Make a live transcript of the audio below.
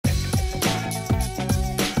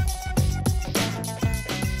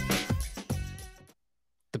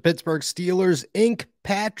Pittsburgh Steelers ink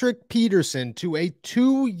Patrick Peterson to a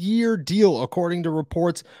 2-year deal, according to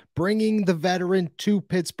reports, bringing the veteran to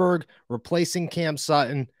Pittsburgh, replacing Cam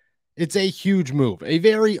Sutton. It's a huge move, a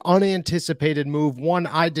very unanticipated move, one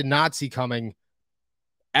I did not see coming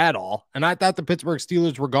at all. And I thought the Pittsburgh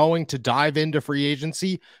Steelers were going to dive into free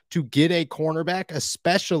agency to get a cornerback,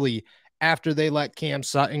 especially after they let Cam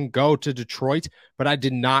Sutton go to Detroit. But I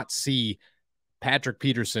did not see Patrick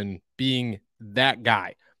Peterson being that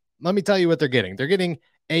guy. Let me tell you what they're getting. They're getting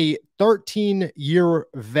a 13-year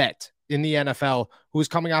vet in the NFL who is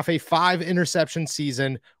coming off a 5-interception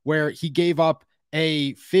season where he gave up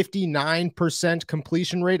a 59%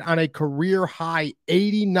 completion rate on a career high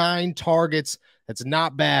 89 targets. That's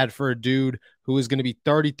not bad for a dude who is going to be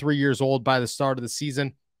 33 years old by the start of the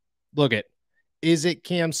season. Look at, is it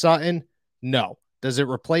Cam Sutton? No. Does it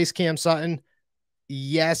replace Cam Sutton?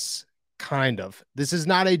 Yes, kind of. This is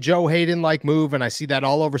not a Joe Hayden-like move, and I see that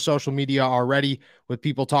all over social media already with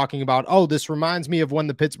people talking about, oh, this reminds me of when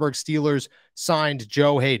the Pittsburgh Steelers signed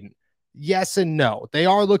Joe Hayden. Yes and no. They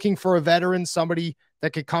are looking for a veteran, somebody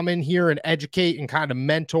that could come in here and educate and kind of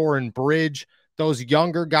mentor and bridge those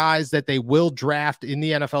younger guys that they will draft in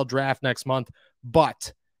the NFL draft next month.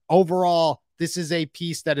 But overall, this is a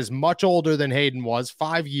piece that is much older than Hayden was,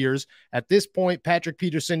 5 years. At this point, Patrick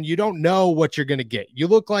Peterson, you don't know what you're going to get. You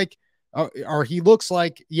look like, or he looks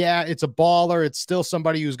like, yeah, it's a baller. It's still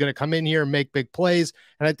somebody who's going to come in here and make big plays.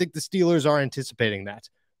 And I think the Steelers are anticipating that.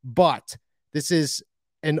 But this is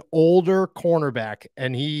an older cornerback,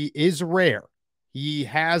 and he is rare. He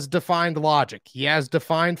has defined logic. He has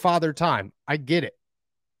defined father time. I get it.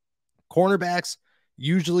 Cornerbacks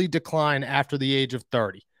usually decline after the age of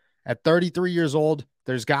 30. At 33 years old,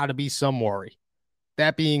 there's got to be some worry.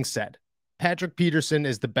 That being said, Patrick Peterson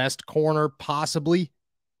is the best corner possibly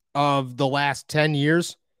of the last 10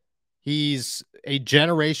 years. He's a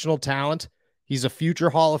generational talent. He's a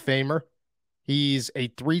future Hall of Famer. He's a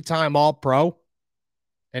 3-time All-Pro,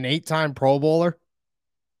 an 8-time Pro Bowler.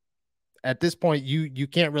 At this point, you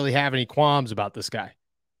can't really have any qualms about this guy.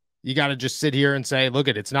 You got to just sit here and say, look,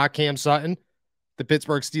 it's not Cam Sutton. The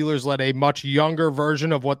Pittsburgh Steelers let a much younger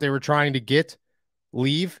version of what they were trying to get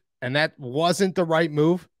leave, and that wasn't the right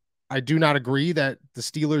move. I do not agree that the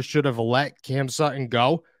Steelers should have let Cam Sutton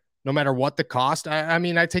go, no matter what the cost. I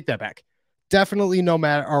mean, I take that back. Definitely no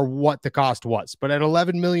matter what the cost was. But at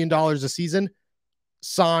 $11 million a season,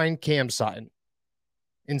 sign Cam Sutton.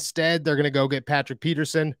 Instead, they're going to go get Patrick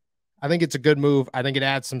Peterson. I think it's a good move. I think it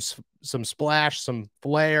adds some splash, some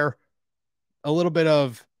flair, a little bit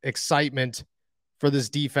of excitement for this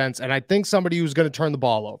defense. And I think somebody who's going to turn the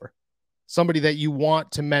ball over, somebody that you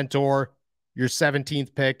want to mentor your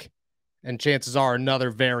 17th pick, and chances are another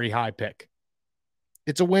very high pick.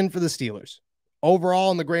 It's a win for the Steelers. Overall,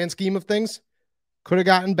 in the grand scheme of things, could have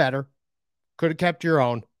gotten better, could have kept your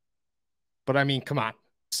own. But I mean, come on,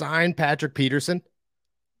 sign Patrick Peterson.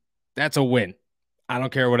 That's a win. I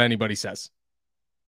don't care what anybody says.